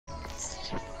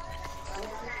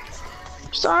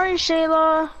Sorry,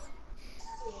 Shayla.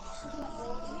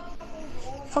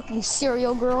 Fucking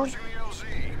cereal girl.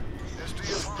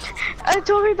 I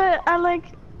told her that I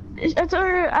told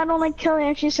her I don't like Kelly,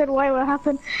 and she said, why, what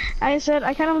happened? I said,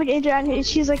 I kind of like Adrian, and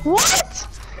she's like, what?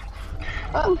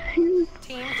 Team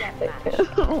deathmatch.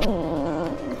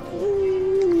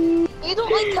 You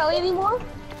don't like Kelly anymore?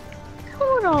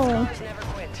 Oh no.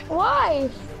 Why?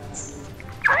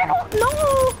 I don't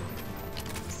know.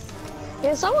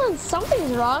 Yeah,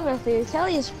 something's wrong with you.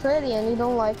 Kelly is pretty and you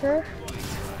don't like her.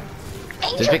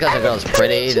 Just because a girl's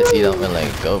pretty, that you don't really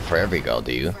go for every girl,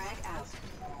 do you?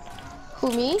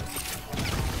 Who, me?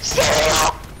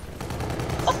 Cereal!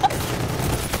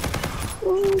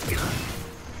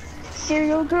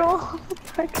 Cereal girl.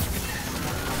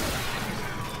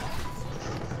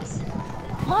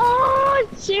 Oh,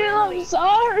 Cereal, I'm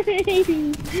sorry.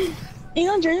 You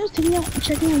know, Jeremy was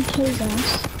checking on Kelly's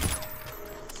ass.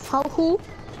 How, who?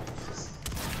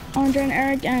 Andre and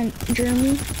Eric and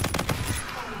Jeremy.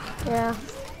 Yeah.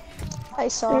 I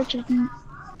saw. They're checking.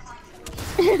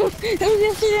 It was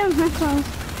yesterday in my class.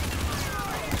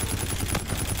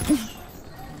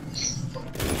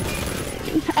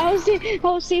 I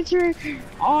was saying to her,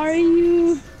 are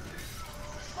you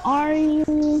fine?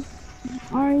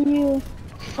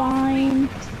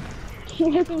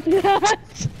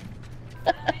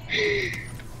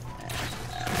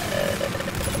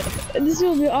 This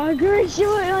will be awkward. She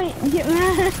would like get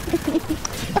mad.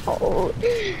 No.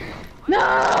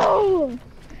 No.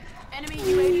 Enemy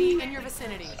UAV in your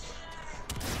vicinity.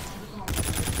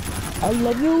 I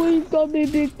love you when you got me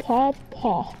big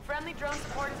papa. Friendly drone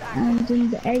support is active. And in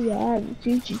the AR,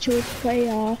 since you chose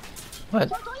player.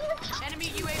 What? Enemy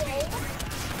UAV.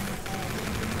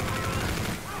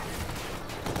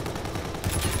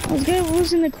 I was gonna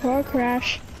lose in the car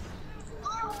crash.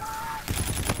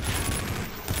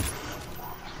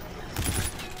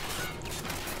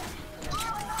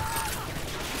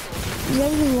 That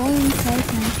was a long car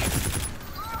crash.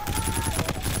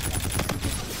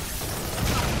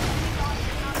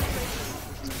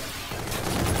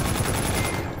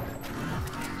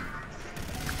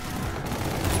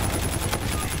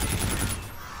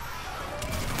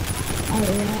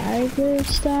 I like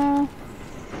this style.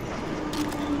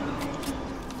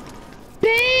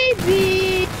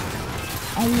 Baby!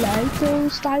 I like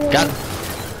those styles. Got it.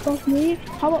 Fuck me.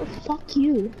 How about fuck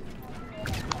you?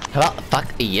 How about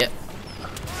fuck you?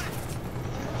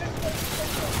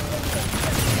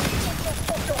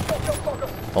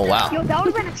 Oh wow. Yo, that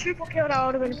would've been a triple kill. That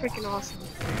would've been freaking awesome.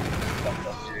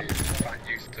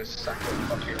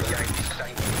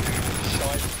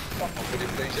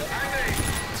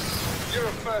 You're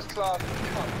a first class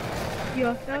cunt.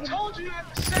 Yo, I told you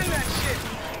not to send that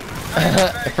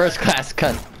shit. First class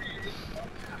cunt.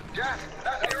 Yeah,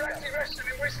 that's your Iraqi Russian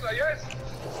in Whistler, yes?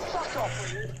 Fuck off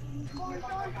with you.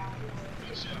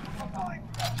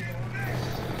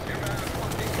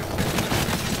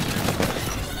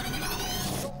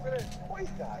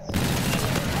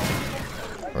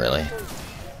 Really?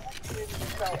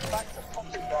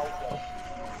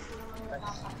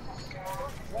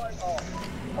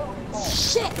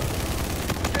 Shit!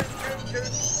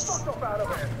 Fuck off out of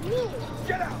here!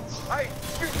 Get out! Hey,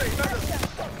 excuse me, madam!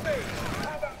 Fuck me!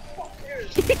 How about fuck you?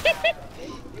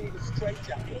 You need a straight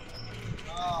jacket.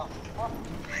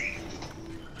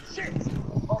 Shit!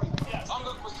 I'm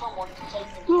looking for someone to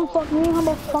take No, fuck me. How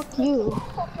about fuck you?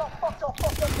 Fuck off, fuck off,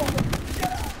 fuck off, fuck off!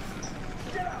 Get out!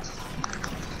 Get out!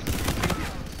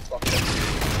 Fuck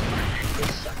off. You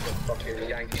suck of fucking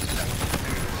Yankees.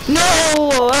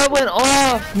 No, I went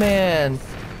off, man.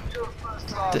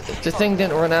 The thing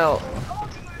didn't run out.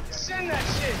 Send that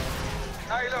shit!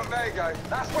 Hey, look, there you go.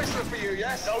 That's Whistler for you,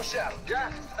 yes? No shout.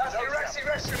 Yeah? That's the Iraqi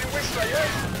restaurant in Whistler,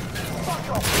 yes? Fuck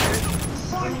off,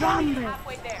 man.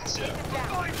 Halfway there. Take him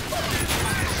down.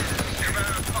 You man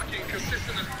are fucking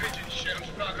consistent as pigeon shit on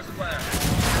Chicago Square.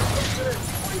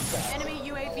 Enemy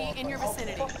UAV in your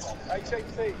vicinity. HAT, take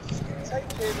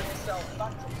him and yourself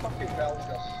back to fucking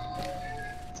Belgium.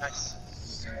 Nice.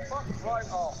 Fuck right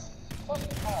off. Fuck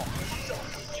off.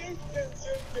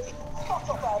 Fuck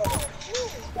off out of here.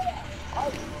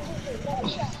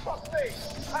 Fuck me.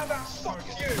 How about fuck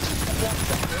you?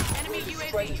 Enemy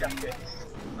UAV.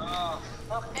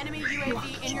 Enemy UAV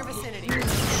in your vicinity.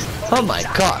 Oh my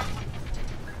god.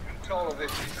 Control of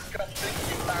this disgusting,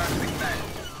 embarrassing man.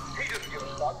 He doesn't give a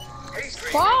fuck. He's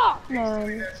Fuck, man.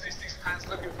 His pants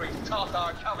looking for his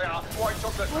tartar, caviar, white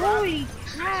chocolate crab. Holy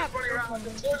crap. Running around like a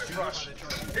toilet brush.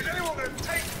 Is anyone going to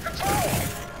take control?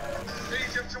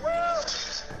 Medium to well.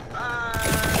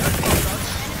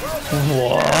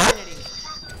 What?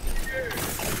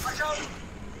 I can't.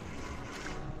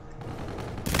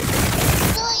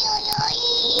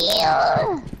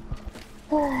 Wow.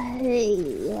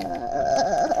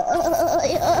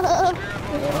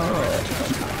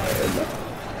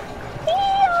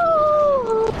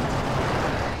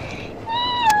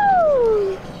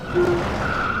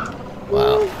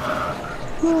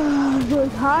 I'm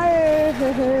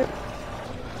tired.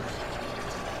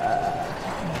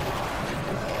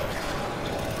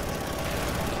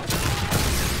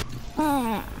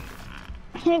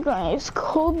 Hey guys,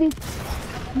 Kobe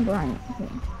Bryant.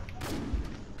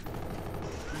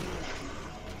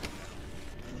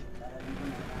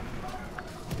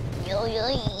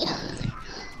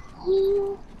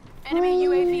 Enemy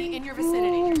UAV in your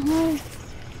vicinity.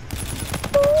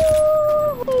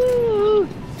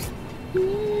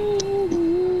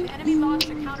 The enemy launched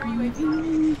a counter UAV.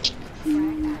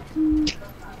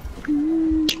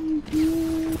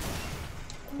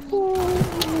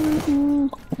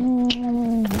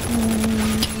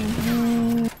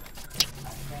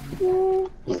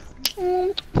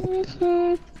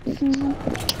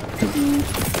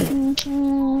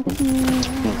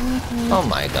 Oh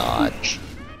my god.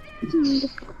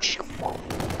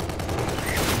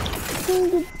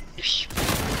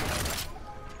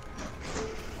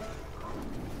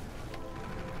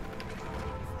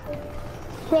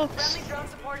 Friendly drone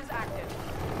support is active.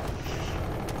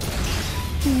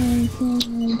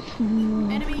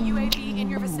 Enemy UAV in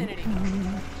your vicinity.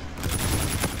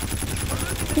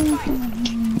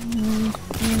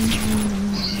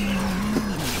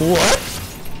 What?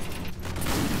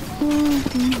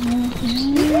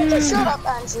 You need to shut up,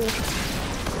 Andrew.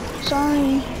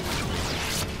 Sorry.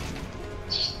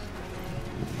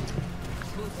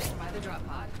 By the drop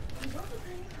pod.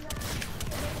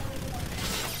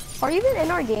 Are you even in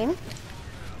our game?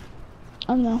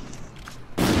 Oh no.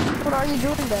 What are you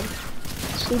doing then?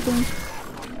 Sleeping.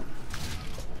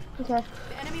 Okay.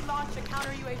 The enemy launched a counter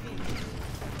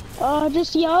UAV.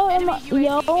 Just yell in my, Enemy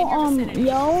UAV in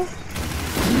your vicinity.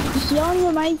 just yell on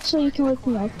your mic so you can wake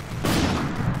me up.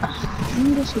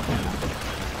 I'm just sleeping now.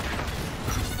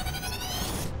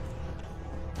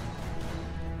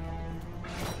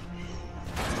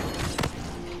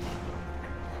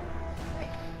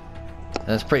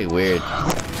 That's pretty weird.